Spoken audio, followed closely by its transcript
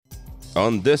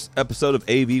On this episode of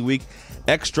AV Week,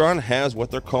 Extron has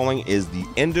what they're calling is the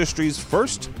industry's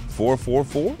first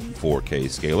 444 4K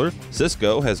scaler.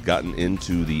 Cisco has gotten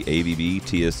into the AVB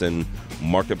TSN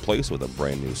marketplace with a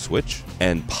brand new switch.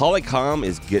 And Polycom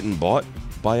is getting bought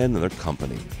by another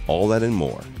company. All that and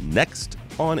more next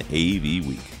on AV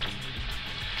Week.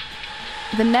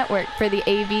 The network for the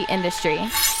AV industry.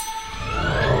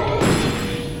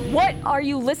 What are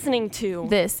you listening to?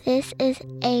 This is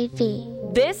AV.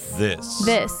 This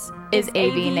is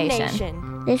AV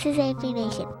Nation. This is AV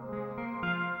Nation.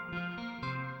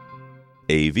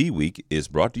 AV Week is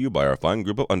brought to you by our fine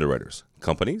group of underwriters,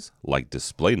 companies like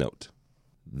DisplayNote.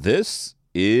 This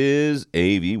is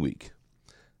AV Week,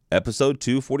 episode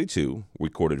 242,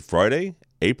 recorded Friday,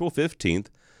 April 15th,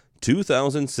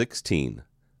 2016.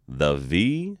 The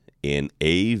V in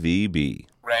AVB.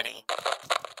 Ready.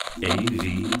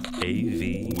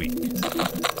 AV Week.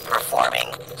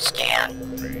 Performing scan.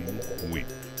 Week.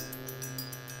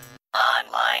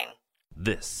 Online.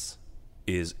 This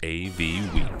is AV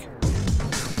Week.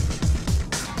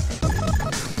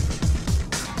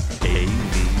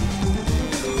 AV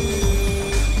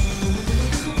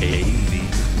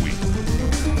Week.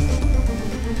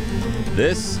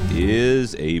 This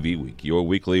is AV Week, your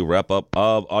weekly wrap-up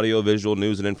of audiovisual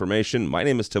news and information. My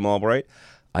name is Tim Albright.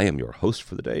 I am your host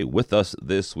for the day. With us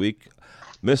this week,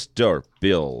 Mr.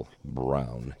 Bill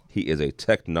Brown. He is a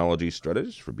technology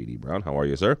strategist for BD Brown. How are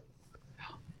you, sir?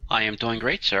 I am doing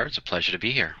great, sir. It's a pleasure to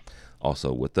be here.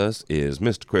 Also with us is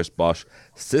Mr. Chris Bosch,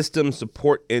 system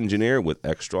support engineer with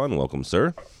Extron. Welcome,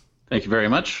 sir. Thank you very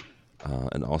much.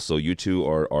 And also, you two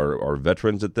are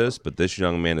veterans at this, but this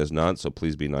young man is not, so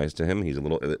please be nice to him. He's a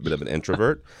bit of an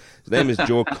introvert. His name is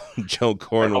Joe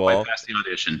Cornwall. I hope I passed the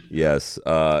audition. Yes,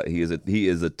 he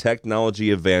is a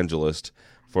technology evangelist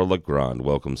for Legrand.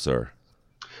 Welcome, sir.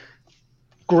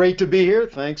 Great to be here.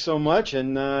 Thanks so much.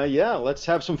 And yeah, let's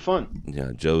have some fun.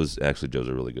 Yeah, Joe's a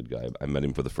really good guy. I met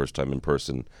him for the first time in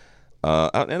person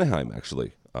out in Anaheim,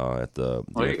 actually, at the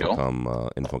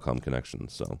Infocom Connection.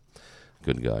 So,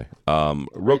 good guy.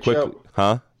 Real quick,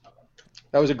 huh?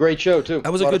 That was a great show too.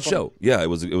 That was a good show. Yeah, it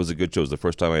was a good show. It was the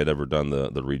first time I had ever done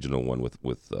the regional one with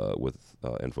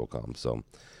Infocom. So,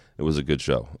 it was a good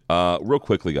show. Real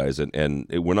quickly, guys, and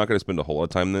we're not going to spend a whole lot of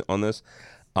time on this.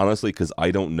 Honestly, because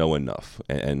I don't know enough,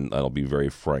 and I'll be very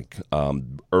frank.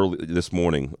 Late this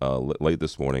morning, a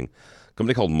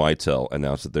company called Mitel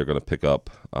announced that they're going to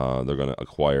they're going to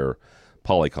acquire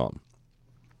Polycom.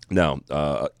 Now,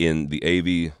 in the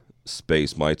AV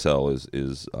space, Mitel is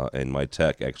and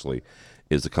Mitech actually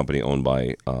is a company owned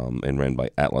by and ran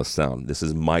by Atlas Sound. This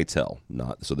is Mitel,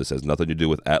 so this has nothing to do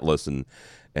with Atlas and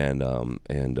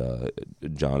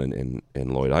John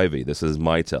and Lloyd Ivy. This is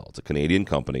Mitel. It's a Canadian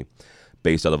company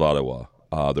based out of Ottawa.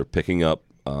 They're picking up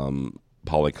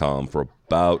Polycom for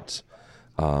about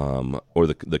for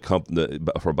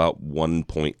about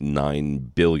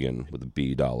 $1.9 billion with a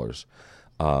B dollars,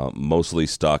 mostly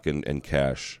stock and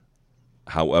cash.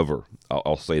 However,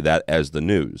 I'll say that as the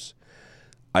news.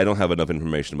 I don't have enough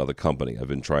information about the company. I've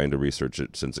been trying to research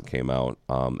it since it came out,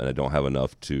 and I don't have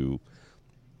enough to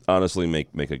honestly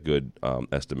make a good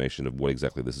estimation of what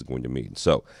exactly this is going to mean.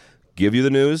 So, give you the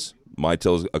news.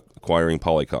 Mitel is acquiring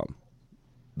Polycom.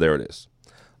 There it is.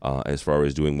 As far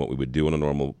as doing what we would do on a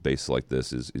normal base like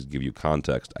this is give you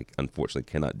context. I unfortunately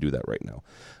cannot do that right now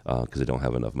because I don't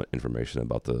have enough information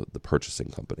about the purchasing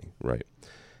company. Right.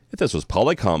 If this was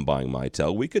Polycom buying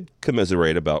Mitel, we could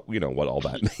commiserate about what all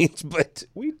that means, but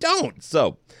we don't.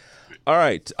 So, all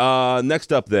right.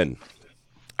 Next up, then.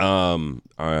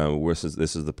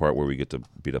 This is the part where we get to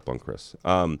beat up on Chris.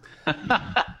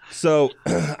 So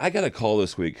I got a call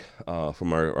this week from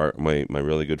my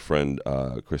really good friend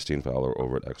Christine Fowler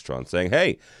over at Extron saying,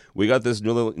 "Hey, we got this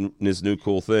new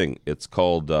cool thing. It's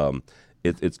called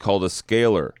it's called a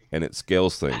scaler, and it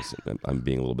scales things." I'm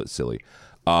being a little bit silly.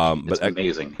 But it's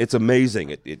amazing. It's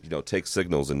amazing. It takes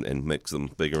signals and makes them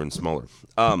bigger and smaller.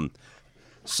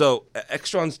 So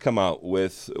Extron's come out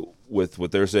with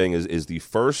what they're saying is the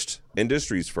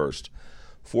industry's first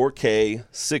 4K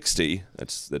 60.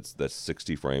 That's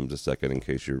 60 frames a second in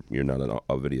case you're not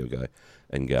a video guy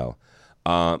and gal.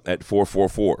 At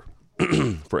 444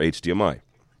 for HDMI.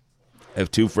 I have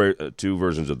two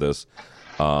versions of this.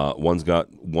 One's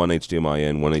got one HDMI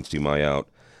in, one HDMI out.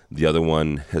 The other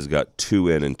one has got 2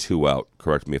 in and 2 out.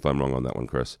 Correct me if I'm wrong on that one,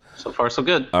 Chris. So far, so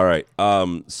good. All right.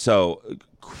 So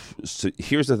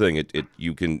here's the thing.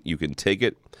 You can take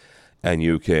it, and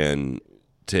you can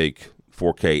take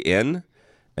 4K in,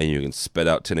 and you can spit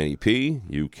out 1080p.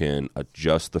 You can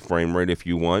adjust the frame rate if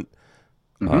you want.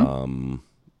 Mm-hmm.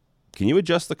 Can you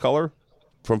adjust the color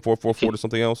from 444 to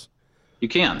something else? You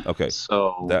can. Okay.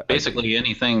 So basically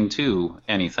anything to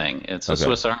anything. It's a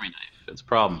Swiss Army knife. It's a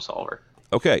problem solver.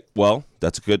 Okay. Well,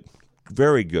 that's good.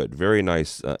 Very good. Very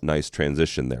nice nice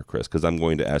transition there, Chris, because I'm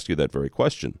going to ask you that very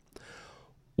question.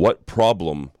 What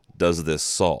problem does this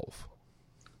solve?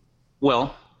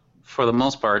 Well, for the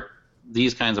most part,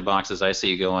 these kinds of boxes I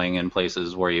see going in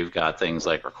places where you've got things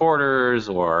like recorders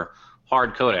or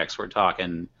hard codecs. We're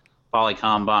talking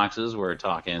Polycom boxes, we're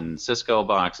talking Cisco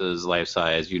boxes, life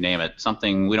size, you name it.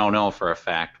 Something we don't know for a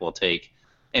fact will take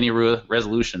any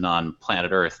resolution on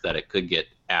planet Earth that it could get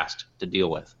asked to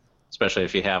deal with, especially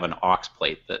if you have an aux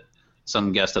plate that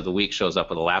some guest of the week shows up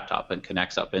with a laptop and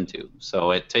connects up into.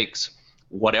 So it takes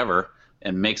whatever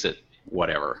and makes it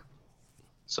whatever.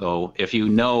 So if you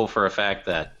know for a fact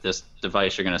that this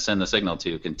device you're going to send the signal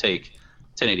to can take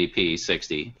 1080p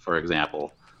 60, for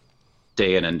example,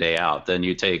 day in and day out, then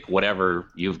you take whatever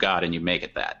you've got and you make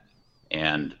it that.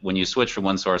 And when you switch from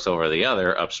one source over the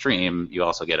other upstream, you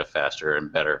also get a faster and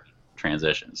better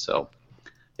transition. So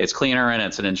it's cleaner and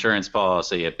it's an insurance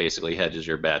policy. It basically hedges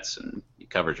your bets and it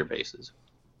covers your bases.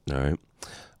 All right.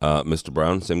 Mr.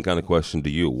 Brown, same kind of question to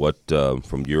you. What,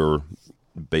 from your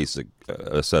basic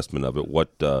assessment of it,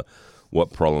 what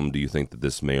problem do you think that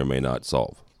this may or may not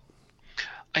solve?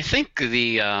 I think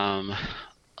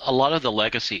a lot of the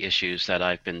legacy issues that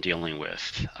I've been dealing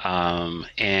with,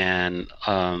 and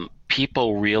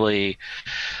people really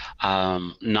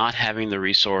not having the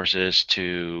resources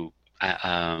to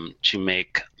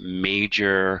make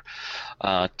major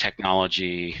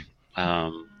technology,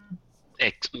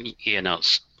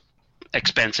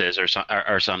 expenses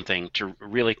or something to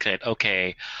really get,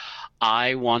 okay,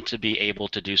 I want to be able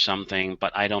to do something,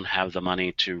 but I don't have the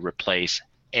money to replace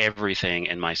everything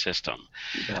in my system.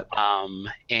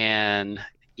 And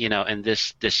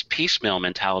this piecemeal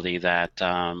mentality that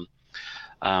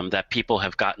that people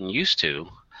have gotten used to,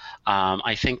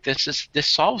 I think this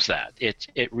solves that.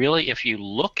 It really, if you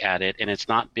look at it, and it's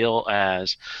not built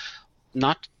as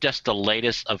not just the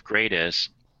latest of greatest,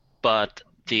 but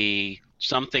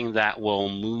something that will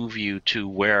move you to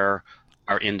where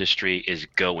our industry is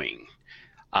going.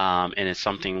 And it's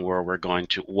something where we're going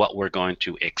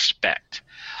to expect.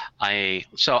 I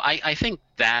think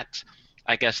that,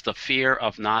 I guess, the fear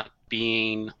of not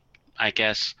being,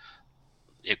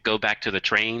 go back to the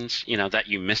trains, that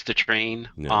you missed a train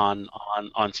on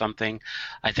something.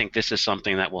 I think this is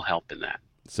something that will help in that.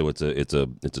 So it's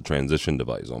a transition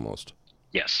device almost.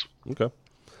 Yes. Okay.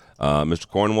 Mr.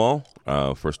 Cornwall,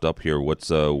 first up here, what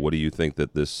do you think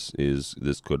that this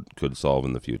could solve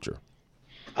in the future?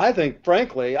 I think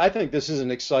this is an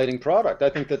exciting product. I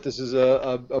think that this is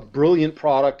a brilliant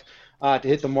product to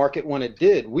hit the market when it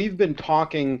did. We've been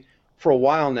talking for a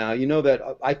while now. You know that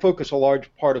I focus a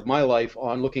large part of my life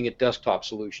on looking at desktop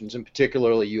solutions, and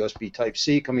particularly USB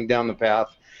Type-C coming down the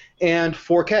path, and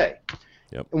 4K.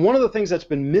 Yep. And one of the things that's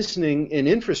been missing in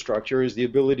infrastructure is the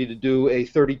ability to do a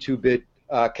 32-bit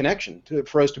connection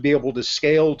for us to be able to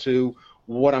scale to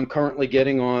what I'm currently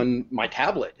getting on my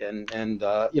tablet and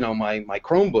my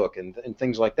Chromebook and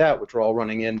things like that, which are all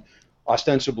running in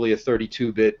ostensibly a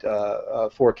 32-bit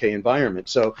 4K environment.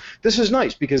 So this is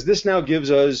nice because this now gives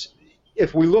us,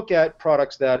 if we look at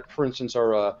products that, for instance,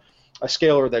 are a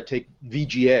scaler that take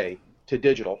VGA to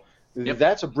digital,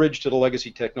 that's a bridge to the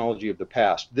legacy technology of the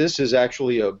past. This is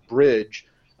actually a bridge,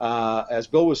 as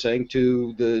Bill was saying,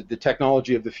 to the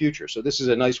technology of the future. So this is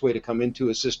a nice way to come into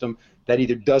a system that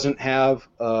either doesn't have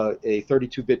a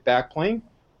 32-bit backplane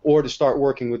or to start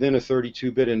working within a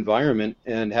 32-bit environment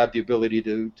and have the ability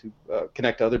to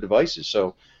connect to other devices.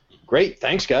 So great.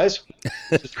 Thanks, guys.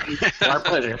 Our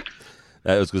pleasure.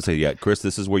 I was going to say, yeah, Chris,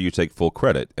 this is where you take full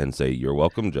credit and say, you're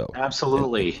welcome, Joe.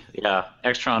 Absolutely. Yeah.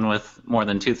 Extron, with more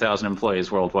than 2,000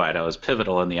 employees worldwide, I was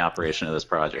pivotal in the operation of this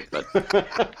project. But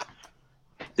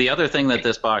the other thing that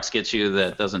this box gets you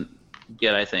that doesn't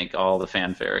get, I think, all the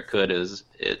fanfare it could is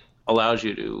it allows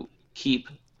you to keep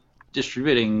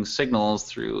distributing signals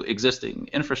through existing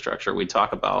infrastructure. We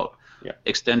talk about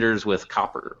extenders with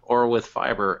copper or with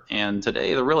fiber, and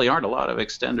today there really aren't a lot of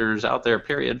extenders out there,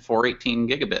 period, for 18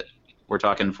 gigabit. We're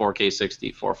talking 4K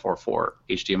 60, 444,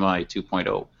 HDMI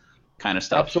 2.0 kind of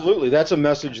stuff. Absolutely. That's a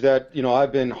message that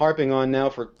I've been harping on now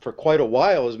for quite a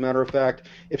while. As a matter of fact,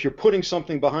 if you're putting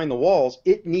something behind the walls,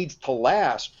 it needs to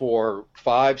last for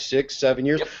 5, 6, 7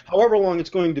 years, however long it's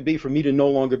going to be for me to no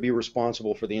longer be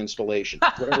responsible for the installation,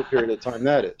 whatever period of time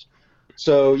that is.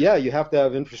 So, yeah, you have to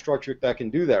have infrastructure that can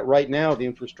do that. Right now, the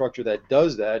infrastructure that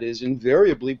does that is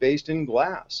invariably based in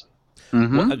glass.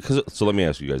 Mm-hmm. Well, so let me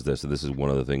ask you guys this, and this is one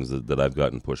of the things that I've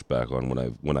gotten pushback on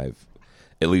when I've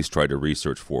at least tried to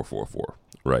research 444,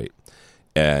 right?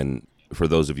 And for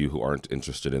those of you who aren't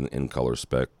interested in color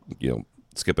spec,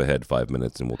 skip ahead 5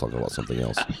 minutes and we'll talk about something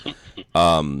else.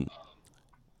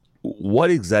 What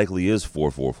exactly is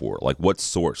 444? Like, what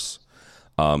source?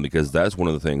 Because that's one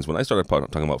of the things when I started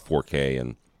talking about 4K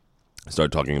and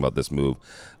started talking about this move.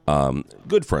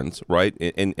 Good friends, right?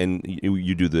 And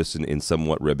you do this in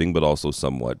somewhat ribbing, but also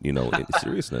somewhat, in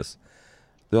seriousness.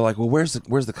 They're like, well, where's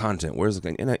the content? Where's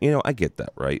the, and I get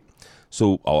that, right?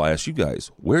 So I'll ask you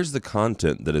guys, where's the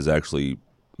content that is actually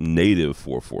native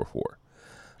 444?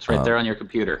 It's right there on your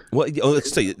computer. Well,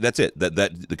 let's say that's it.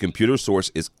 That the computer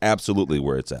source is absolutely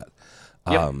where it's at.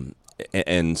 Yep.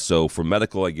 And so for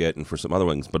medical, I get, and for some other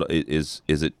things, but is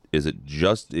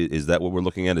that what we're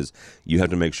looking at? Is you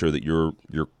have to make sure that you're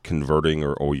converting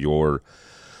or you're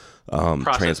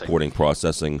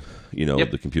processing,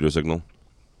 the computer signal.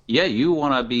 Yeah, you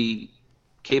want to be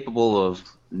capable of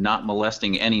not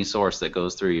molesting any source that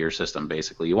goes through your system.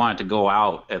 Basically, you want it to go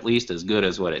out at least as good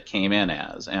as what it came in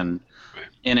as. And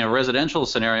in a residential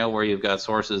scenario where you've got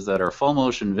sources that are full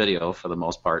motion video for the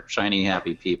most part, shiny,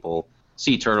 happy people,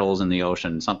 sea turtles in the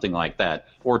ocean, something like that.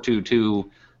 422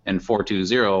 and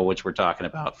 420, which we're talking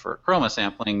about for chroma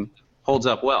sampling, holds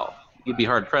up well. You'd be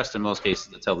hard pressed in most cases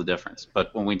to tell the difference.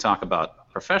 But when we talk about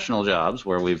professional jobs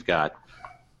where we've got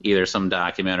either some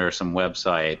document or some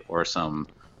website or some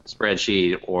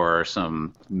spreadsheet or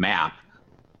some map,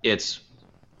 it's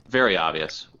very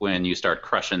obvious when you start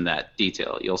crushing that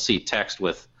detail. You'll see text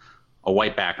with a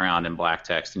white background and black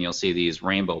text, and you'll see these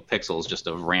rainbow pixels just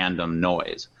of random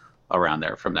noise around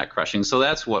there from that crushing. So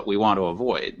that's what we want to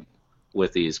avoid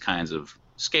with these kinds of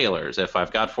scalers. If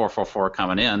I've got 444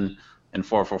 coming in and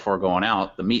 444 going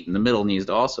out, the meat in the middle needs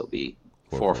to also be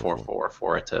 444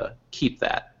 for it to keep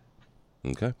that.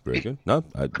 Okay, very good. No,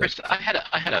 Chris, I had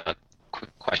a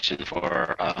quick question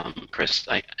for Chris.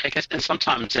 I guess, and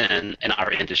sometimes in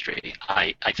our industry,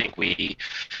 I think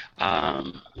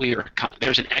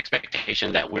there's an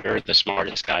expectation that we're the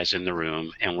smartest guys in the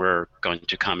room, and we're going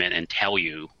to come in and tell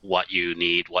you what you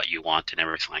need, what you want, and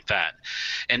everything like that.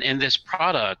 And in this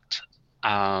product,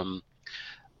 I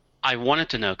wanted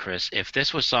to know, Chris, if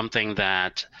this was something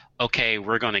that, okay,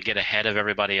 we're going to get ahead of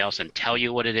everybody else and tell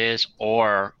you what it is,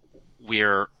 or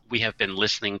we have been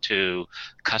listening to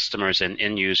customers and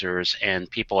end users and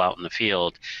people out in the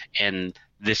field, and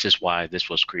this is why this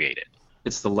was created.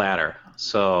 It's the latter.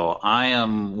 So I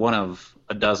am one of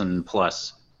a dozen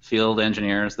plus field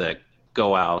engineers that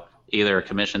go out, either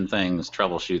commission things,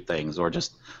 troubleshoot things, or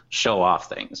just show off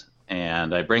things.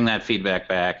 And I bring that feedback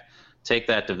back, take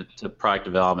that to product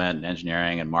development and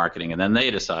engineering and marketing, and then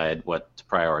they decide what to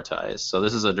prioritize. So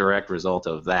this is a direct result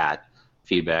of that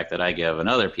feedback that I give and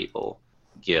other people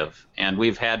give. And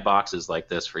we've had boxes like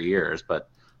this for years, but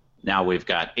now we've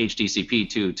got HDCP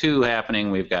 2.2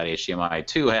 happening, we've got HDMI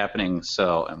 2 happening, and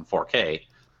 4K.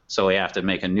 So we have to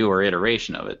make a newer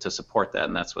iteration of it to support that,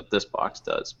 and that's what this box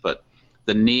does. But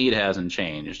the need hasn't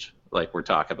changed, like we're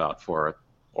talking about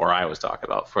I was talking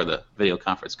about for the video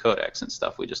conference codecs and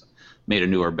stuff. We just made a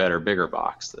newer, better, bigger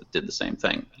box that did the same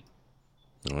thing.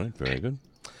 All right, very good.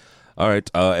 All right,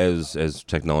 as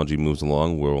technology moves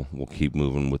along, we'll keep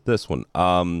moving with this one.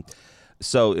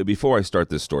 So before I start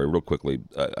this story, real quickly,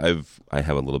 I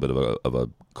have a little bit of a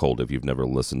cold. If you've never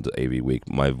listened to AV Week,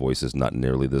 my voice is not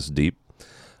nearly this deep.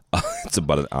 It's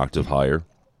about an octave higher.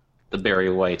 The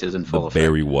Barry White is in full effect.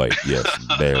 Barry White, yes,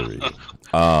 Barry.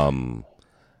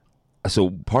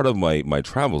 So part of my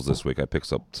travels this week, I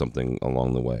picked up something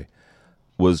along the way,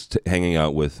 was hanging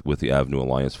out with the Avenue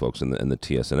Alliance folks and the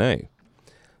TSNA.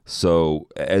 So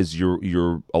as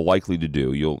you're likely to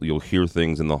do, you'll hear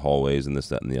things in the hallways and this,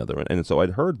 that, and the other. And so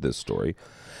I'd heard this story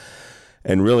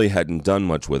and really hadn't done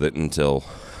much with it until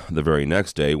the very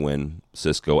next day when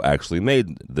Cisco actually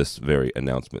made this very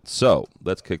announcement. So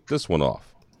let's kick this one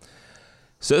off.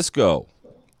 Cisco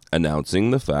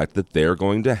announcing the fact that they're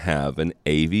going to have an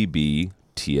AVB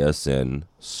TSN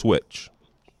switch.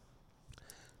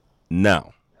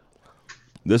 Now,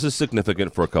 this is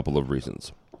significant for a couple of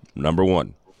reasons. Number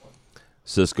one,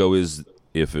 Cisco is,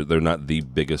 if they're not the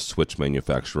biggest switch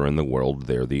manufacturer in the world,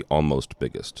 they're the almost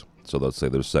biggest. So let's say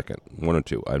they're second, one or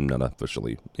two. I'm not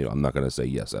officially, I'm not going to say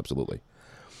yes, absolutely.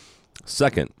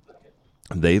 Second,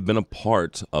 they've been a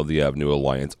part of the Avenue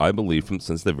Alliance, I believe,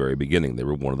 since the very beginning. They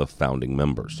were one of the founding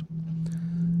members.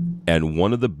 And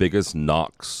one of the biggest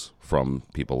knocks from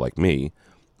people like me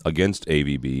against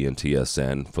AVB and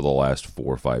TSN for the last 4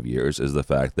 or 5 years is the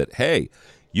fact that, hey,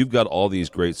 you've got all these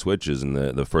great switches, and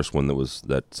the first one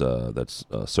that's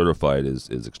certified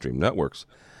is Extreme Networks.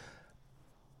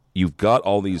 You've got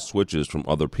all these switches from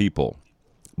other people,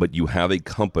 but you have a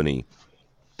company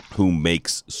who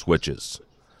makes switches,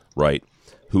 right?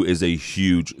 who is a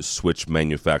huge switch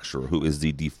manufacturer, who is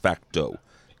the de facto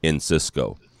in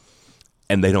Cisco,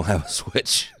 and they don't have a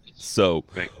switch. So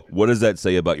what does that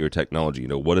say about your technology?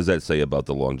 What does that say about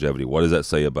the longevity? What does that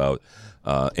say about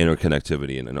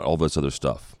interconnectivity and all this other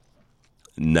stuff?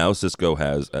 Now Cisco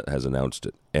has announced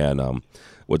it. And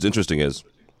what's interesting is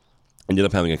I ended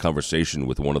up having a conversation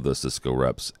with one of the Cisco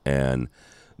reps, and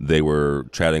they were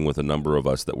chatting with a number of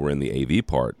us that were in the AV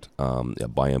part.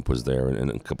 Biamp was there,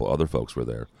 and a couple other folks were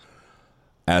there,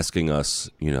 asking us,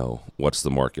 what's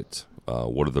the market?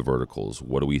 What are the verticals?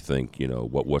 What do we think?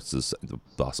 What's the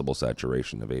possible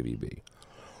saturation of AVB?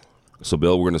 So,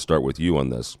 Bill, we're going to start with you on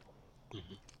this.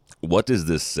 What does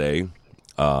this say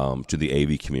to the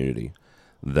AV community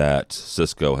that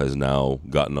Cisco has now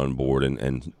gotten on board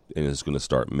and is going to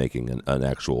start making an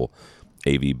actual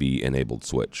AVB-enabled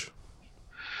switch?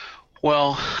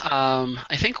 Well,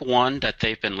 I think one, that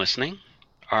they've been listening,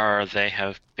 or they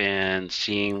have been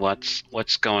seeing what's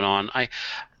going on.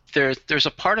 There's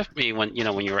a part of me when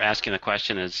you were asking the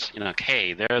question is,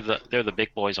 hey, they're the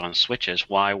big boys on switches.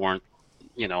 Why weren't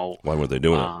they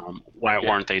doing it? Why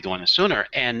weren't they doing it sooner?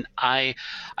 And I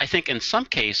think in some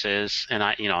cases, and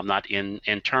I'm not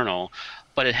internal,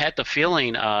 but it had the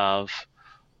feeling of,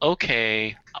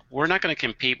 okay, we're not going to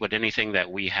compete with anything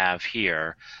that we have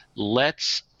here.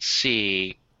 Let's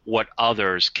see what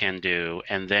others can do,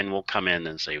 and then we'll come in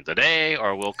and save the day,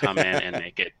 or we'll come in and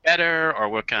make it better,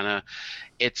 or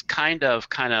it's kind of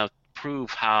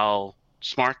prove how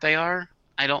smart they are.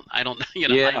 I don't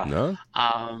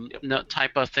no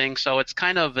type of thing. So it's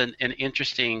kind of an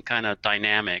interesting kind of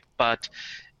dynamic, but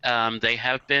they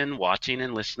have been watching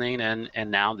and listening,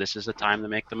 and now this is the time to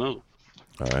make the move.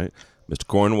 All right, Mr.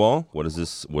 Cornwall, what does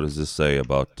this say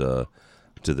about to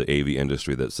the AV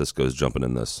industry that Cisco's jumping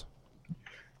in this?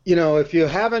 If you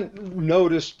haven't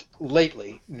noticed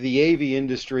lately, the AV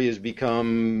industry has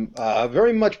become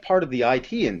very much part of the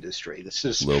IT industry. This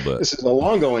is a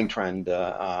long-going trend.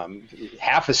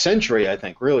 Half a century, I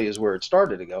think, really is where it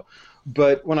started to go.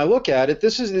 But when I look at it,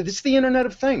 it's the Internet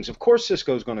of Things. Of course,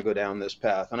 Cisco is going to go down this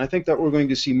path, and I think that we're going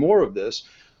to see more of this.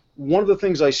 One of the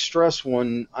things I stress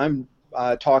when I'm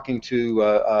talking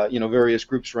to various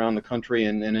groups around the country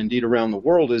and indeed around the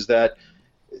world is that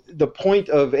the point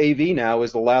of AV now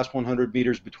is the last 100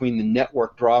 meters between the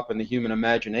network drop and the human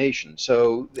imagination.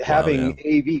 So having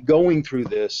AV going through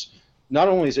this, not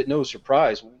only is it no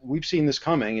surprise, we've seen this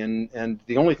coming, and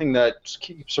the only thing that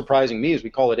keeps surprising me is we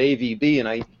call it AVB,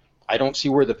 and I don't see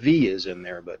where the V is in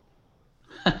there. But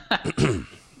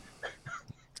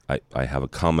I have a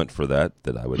comment for that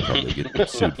I would probably get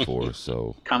sued for.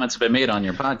 So comments have been made on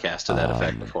your podcast to that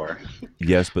effect before.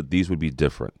 Yes, but these would be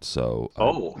different. So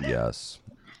yes.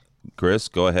 Chris,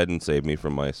 go ahead and save me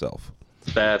from myself.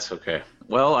 That's okay.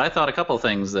 Well, I thought a couple of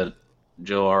things that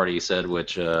Joe already said,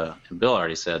 which and Bill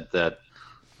already said, that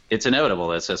it's inevitable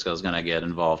that Cisco is going to get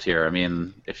involved here. I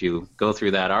mean, if you go through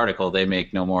that article, they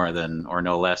make no more than or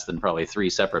no less than probably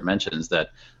 3 separate mentions that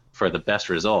for the best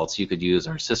results, you could use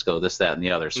our Cisco this, that, and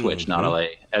the other switch, not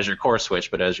only as your core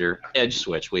switch, but as your edge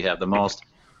switch. We have the most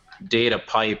data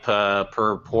pipe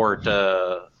per port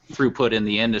throughput in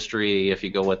the industry if you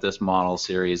go with this model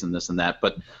series and this and that.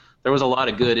 But there was a lot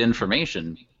of good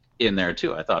information in there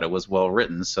too. I thought it was well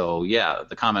written. So yeah,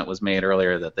 the comment was made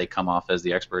earlier that they come off as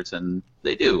the experts, and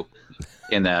they do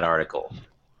in that article.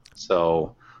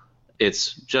 So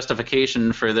it's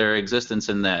justification for their existence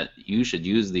in that you should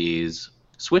use these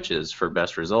switches for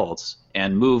best results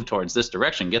and move towards this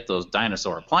direction, get those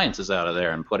dinosaur appliances out of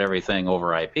there and put everything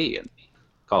over IP and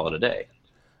call it a day.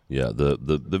 Yeah,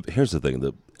 the here's the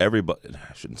thing, everybody,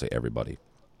 I shouldn't say everybody.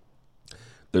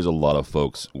 There's a lot of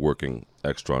folks working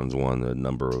Extron's One, a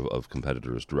number of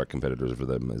competitors, direct competitors for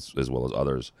them, as well as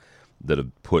others that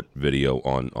have put video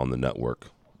on the network.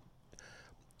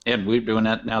 And we're doing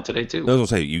that now today too. I was going to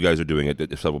say, you guys are doing it.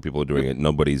 Several people are doing it.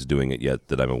 Nobody's doing it yet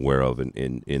that I'm aware of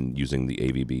in using the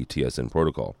AVB TSN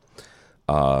protocol.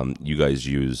 You guys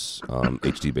use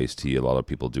HD-based T. A lot of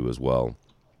people do as well.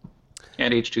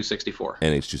 And H.264.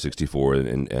 And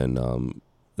H.264 and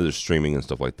there's streaming and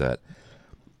stuff like that.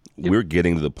 Yep. We're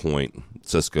getting to the point,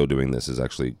 Cisco doing this is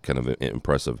actually kind of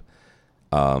impressive,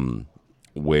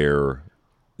 where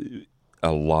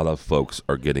a lot of folks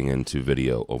are getting into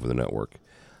video over the network.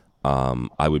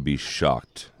 I would be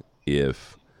shocked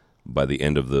if by the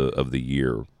end of the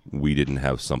year we didn't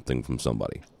have something from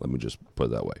somebody. Let me just put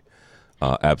it that way.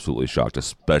 Absolutely shocked,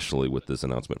 especially with this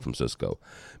announcement from Cisco,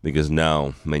 because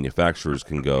now manufacturers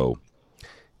can go,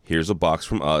 here's a box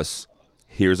from us,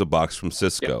 here's a box from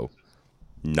Cisco,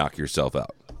 knock yourself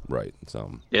out, right?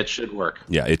 So it should work.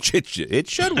 Yeah, it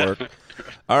should work.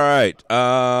 All right,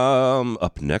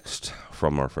 up next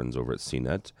from our friends over at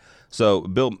CNET. So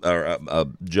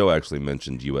Joe actually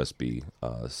mentioned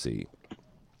USB-C.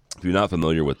 If you're not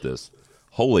familiar with this,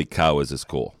 holy cow, is this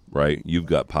cool, right? You've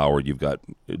got power, you've got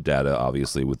data,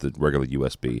 obviously, with the regular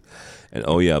USB. And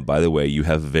oh yeah, by the way, you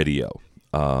have video.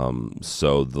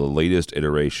 So the latest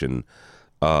iteration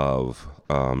of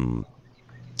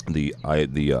the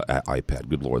iPad,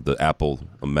 good Lord, the Apple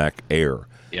Mac Air,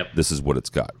 this is what it's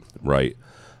got, right?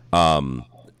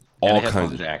 All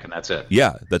kinds of jack, and that's it.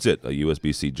 Yeah, that's it, a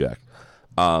USB-C jack.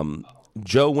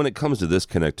 Joe, when it comes to this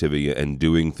connectivity and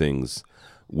doing things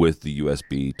with the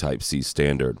USB Type-C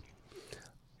standard,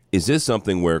 is this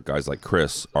something where guys like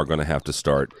Chris are going to have to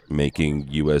start making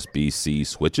USB-C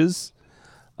switches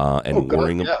and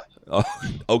worrying them? Yeah.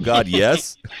 Oh, God,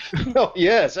 yes? Oh,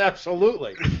 yes,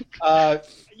 absolutely.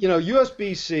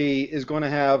 USB-C is going to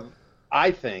have,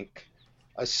 I think,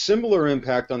 a similar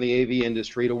impact on the AV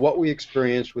industry to what we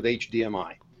experienced with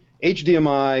HDMI.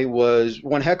 HDMI was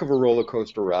one heck of a roller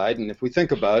coaster ride, and if we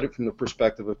think about it from the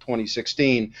perspective of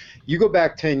 2016, you go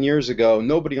back 10 years ago,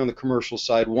 nobody on the commercial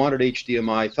side wanted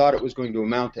HDMI, thought it was going to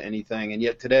amount to anything, and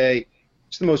yet today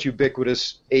it's the most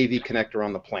ubiquitous AV connector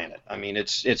on the planet. I mean,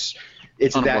 it's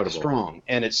that strong,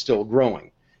 and it's still growing.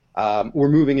 We're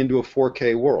moving into a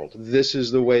 4K world. This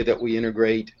is the way that we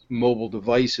integrate mobile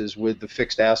devices with the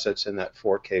fixed assets in that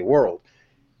 4K world.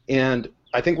 And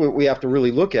I think what we have to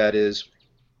really look at is,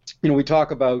 we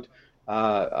talk about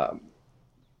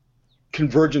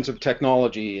convergence of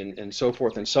technology and so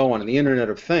forth and so on, and the Internet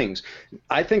of Things.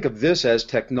 I think of this as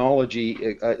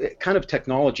technology, kind of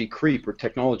technology creep or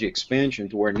technology expansion,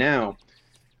 to where now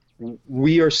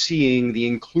we are seeing the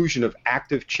inclusion of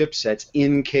active chipsets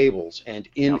in cables and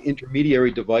in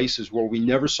intermediary devices where we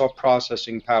never saw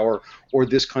processing power or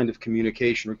this kind of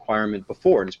communication requirement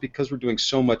before. And it's because we're doing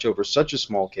so much over such a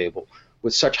small cable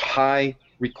with such high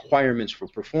requirements for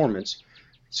performance.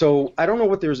 So I don't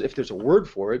know if there's a word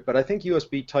for it, but I think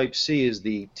USB Type-C is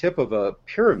the tip of a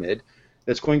pyramid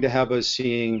that's going to have us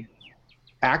seeing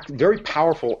very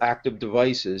powerful active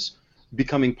devices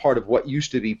becoming part of what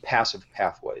used to be passive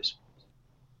pathways.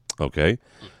 Okay.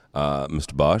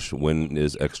 Mr. Bosch, when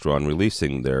is Extron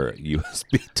releasing their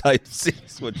USB Type-C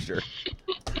switcher?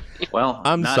 Well,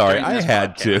 I'm sorry, I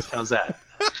had podcast. How's that?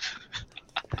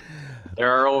 There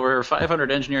are over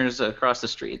 500 engineers across the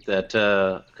street that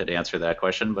could answer that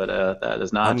question, but that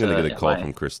is not. I'm going to get a call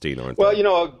from Christine, aren't I?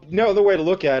 Well, the way to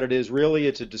look at it is really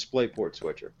it's a DisplayPort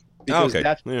switcher, because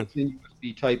that's in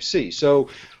USB Type-C. So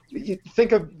you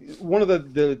think of one of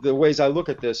the ways I look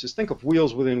at this is think of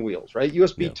wheels within wheels, right?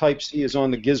 USB Type-C is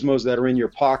on the gizmos that are in your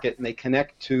pocket, and they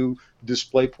connect to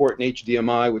DisplayPort and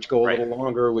HDMI, which go a little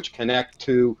longer, which connect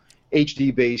to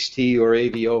HD-based or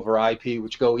AV over IP,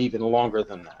 which go even longer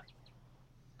than that.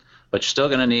 But you're still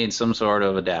going to need some sort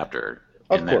of adapter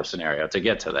in that scenario to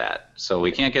get to that. So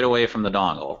we can't get away from the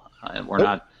dongle. And we're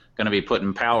not going to be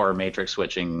putting power matrix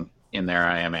switching in there,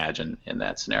 I imagine, in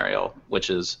that scenario, which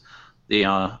is the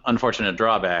unfortunate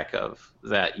drawback of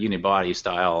that unibody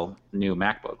style new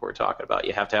MacBook we're talking about.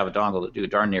 You have to have a dongle to do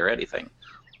darn near anything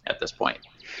at this point.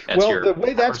 The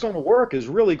way that's going to work is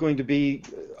really going to be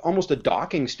almost a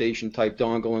docking station type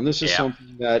dongle, and this is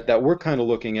something that we're kind of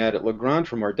looking at Legrand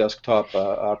from our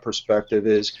desktop perspective,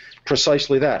 is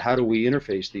precisely that. How do we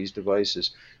interface these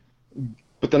devices?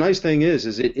 But the nice thing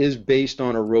is it is based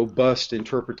on a robust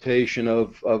interpretation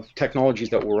of technologies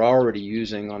that we're already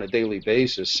using on a daily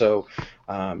basis. So,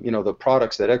 the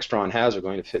products that Extron has are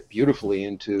going to fit beautifully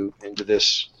into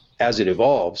this as it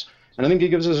evolves. And I think it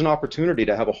gives us an opportunity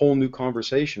to have a whole new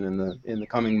conversation in the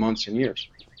coming months and years.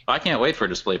 I can't wait for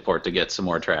DisplayPort to get some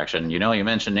more traction. You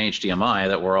mentioned HDMI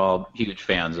that we're all huge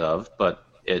fans of, but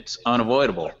it's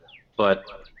unavoidable. But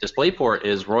DisplayPort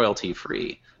is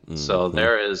royalty-free. Mm-hmm. So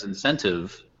there is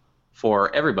incentive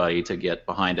for everybody to get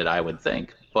behind it, I would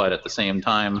think. But at the same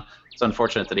time, it's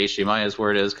unfortunate that HDMI is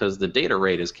where it is because the data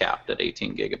rate is capped at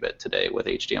 18 gigabit today with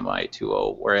HDMI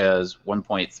 2.0, whereas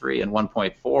 1.3 and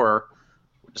 1.4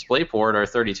 DisplayPort are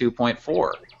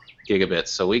 32.4 gigabits.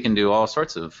 So we can do all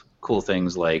sorts of cool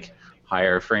things like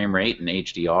higher frame rate and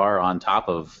HDR on top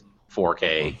of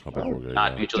 4K.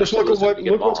 Not mutually just look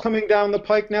what's coming down the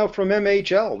pike now from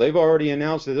MHL. They've already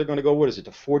announced that they're going to go,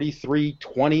 to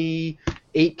 4320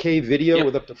 8K video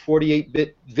with up to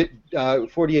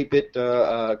 48-bit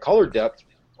color depth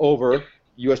over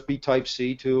USB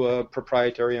Type-C to a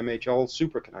proprietary MHL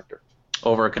super connector.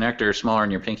 Over a connector smaller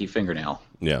than your pinky fingernail.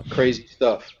 Yeah. Crazy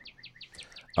stuff.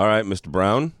 All right, Mr.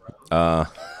 Brown,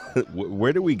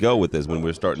 where do we go with this when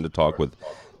we're starting to talk with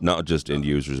not just end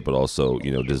users but also,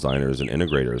 designers and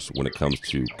integrators when it comes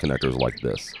to connectors like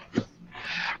this?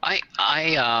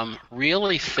 I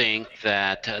really think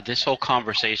that this whole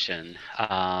conversation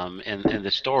and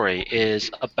the story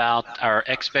is about our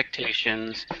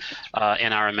expectations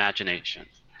and our imagination.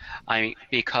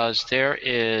 Because there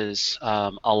is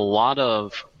a lot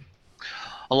of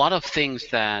things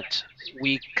that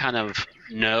we kind of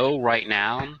know right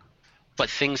now, but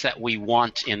things that we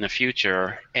want in the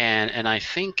future. And I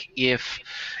think if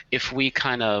we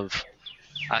kind of,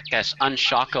 I guess,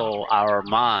 unshackle our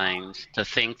minds to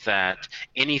think that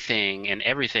anything and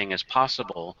everything is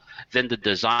possible, then the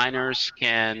designers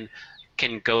can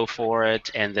go for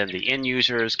it, and then the end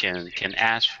users can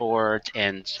ask for it,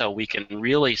 and so we can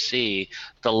really see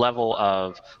the level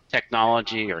of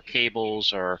technology or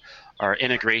cables or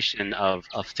integration of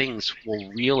things will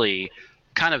really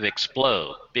kind of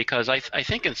explode. Because I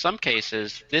think in some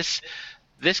cases this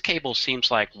cable seems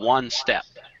like one step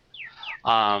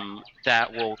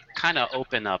that will kind of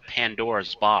open a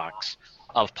Pandora's box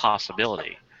of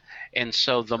possibility. And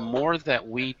so the more that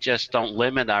we just don't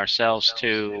limit ourselves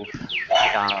to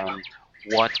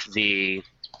what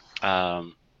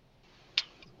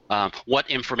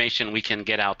information we can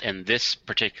get out in this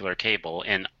particular cable,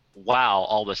 and wow,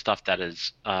 all the stuff that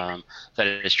is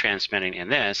transmitting in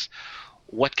this,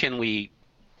 what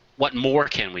more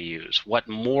can we use? What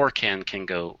more can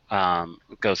go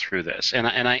through this? And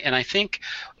I think,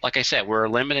 like I said, we're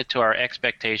limited to our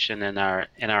expectation and our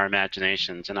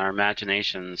imaginations. And our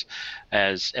imaginations,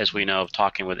 as we know,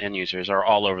 talking with end users, are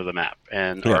all over the map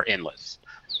and are endless.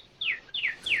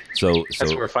 So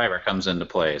that's where fiber comes into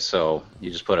play. So you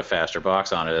just put a faster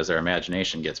box on it as their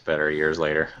imagination gets better years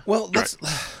later. Well,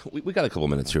 we got a couple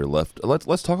minutes here left.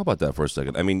 Let's talk about that for a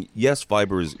second. I mean, yes,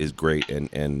 fiber is great,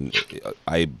 and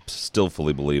I still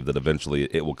fully believe that eventually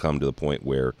it will come to the point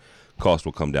where cost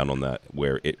will come down on that,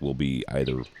 where it will be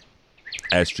either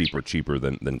as cheap or cheaper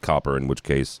than copper, in which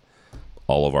case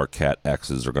all of our Cat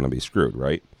X's are going to be screwed,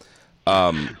 right?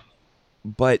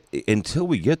 But until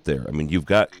we get there, I mean, you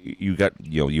got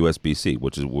USB-C,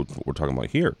 which is what we're talking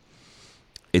about here.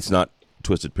 It's not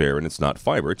twisted pair and it's not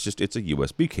fiber. It's a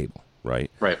USB cable, right?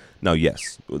 Right. Now,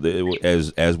 yes,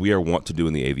 as we are wont to do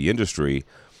in the AV industry,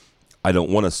 I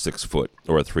don't want a 6-foot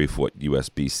or a 3-foot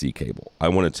USB-C cable. I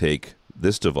want to take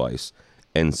this device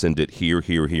and send it here,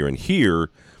 and here,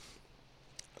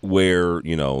 where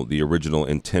the original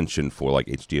intention for like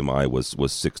HDMI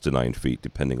was 6 to 9 feet,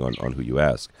 depending on who you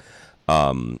ask.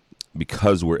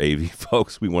 Because we're AV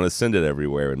folks, we want to send it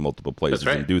everywhere in multiple places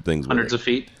and do things with hundreds of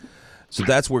feet. So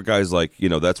that's where guys like,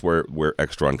 that's where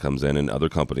Extron comes in, and other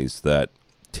companies that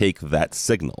take that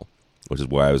signal, which is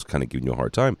why I was kind of giving you a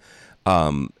hard time,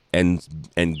 and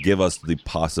give us the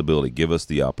possibility, give us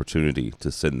the opportunity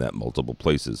to send that multiple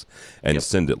places and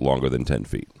send it longer than 10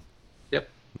 feet. Yep.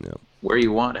 Yeah. Where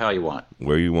you want, how you want.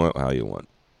 Where you want, how you want.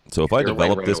 So if I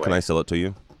develop this, can I sell it to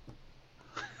you?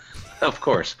 Of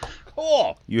course.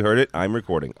 Oh, you heard it. I'm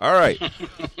recording. All right.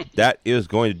 That is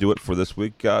going to do it for this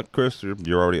week. Chris,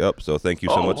 you're already up, so thank you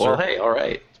so much, sir. Hey, all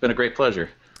right. It's been a great pleasure.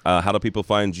 How do people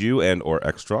find you and or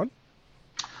Extron?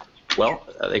 Well,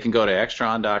 they can go to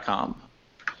extron.com.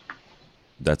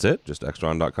 That's it? Just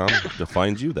extron.com to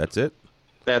find you? That's it?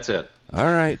 That's it. All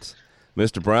right.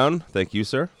 Mr. Brown, thank you,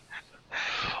 sir.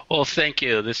 Well, thank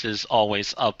you. This is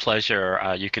always a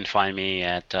pleasure. You can find me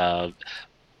at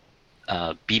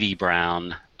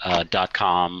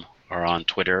bdbrown.com or on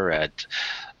Twitter at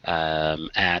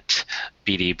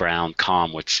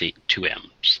bdbrown.com with two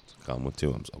M's. Com with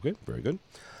 2 M's. Okay, very good.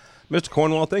 Mr.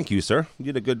 Cornwall, thank you, sir. You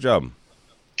did a good job.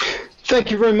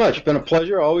 Thank you very much. It's been a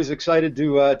pleasure. Always excited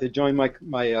to join my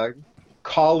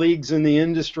colleagues in the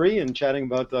industry and chatting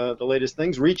about the latest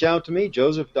things. Reach out to me,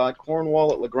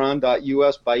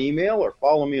 joseph.cornwall@legrand.us by email, or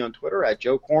follow me on Twitter at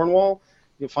Joe Cornwall.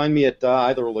 You'll find me at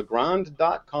either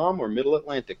legrand.com or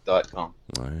middleatlantic.com.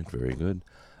 All right, very good.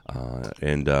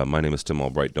 And my name is Tim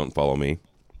Albright. Don't follow me.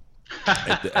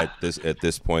 At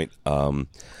this point, I'm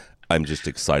just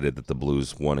excited that the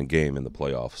Blues won a game in the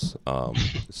playoffs.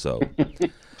 So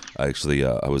actually,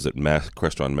 I was at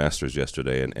Crestron Masters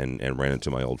yesterday and ran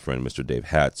into my old friend, Mr. Dave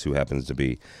Hatz, who happens to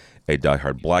be a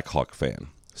diehard Blackhawk fan.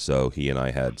 So he and I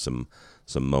had some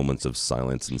moments of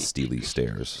silence and steely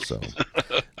stares. So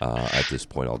at this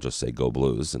point, I'll just say go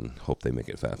Blues and hope they make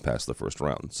it past the first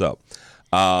round. So,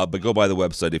 but go by the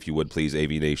website if you would, please,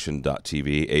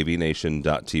 avnation.tv,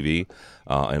 avnation.tv.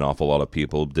 An awful lot of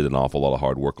people did an awful lot of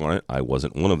hard work on it. I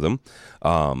wasn't one of them,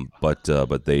 but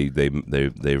they were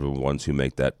the ones who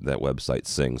make that website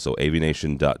sing. So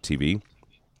avnation.tv.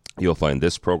 You'll find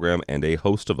this program and a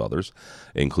host of others,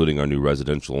 including our new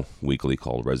residential weekly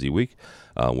called Resi Week,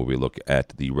 where we look at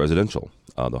the residential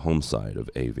the home side of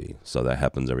AV. So that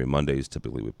happens every Mondays.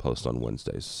 Typically, we post on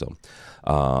Wednesdays. So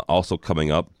also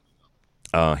coming up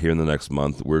here in the next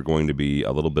month, we're going to be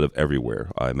a little bit of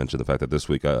everywhere. I mentioned the fact that this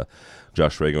week,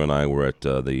 Josh Rago and I were at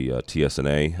the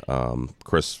TSNA.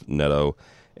 Chris Netto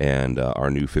and our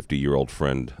new 50-year-old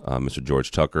friend, Mr.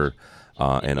 George Tucker,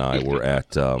 and I were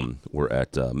at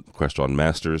Crestron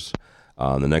Masters.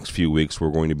 The next few weeks,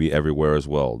 we're going to be everywhere as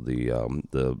well.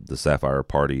 The Sapphire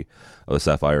Party, the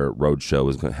Sapphire Road Show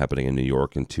is happening in New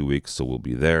York in 2 weeks, so we'll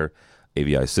be there.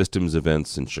 AVI Systems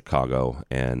events in Chicago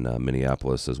and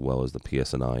Minneapolis, as well as the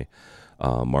PSNI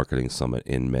Marketing Summit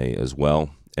in May as well.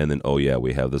 And then,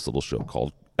 we have this little show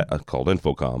called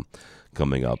InfoComm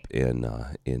coming up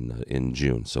in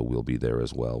June, so we'll be there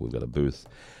as well. We've got a booth,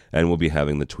 and we'll be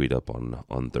having the tweet up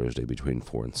on Thursday between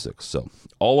 4 and 6. So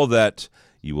all of that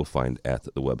you will find at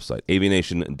the website,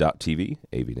 avnation.tv,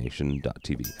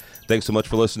 avnation.tv. Thanks so much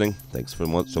for listening. Thanks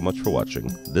so much for watching.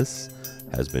 This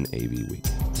has been AV Week.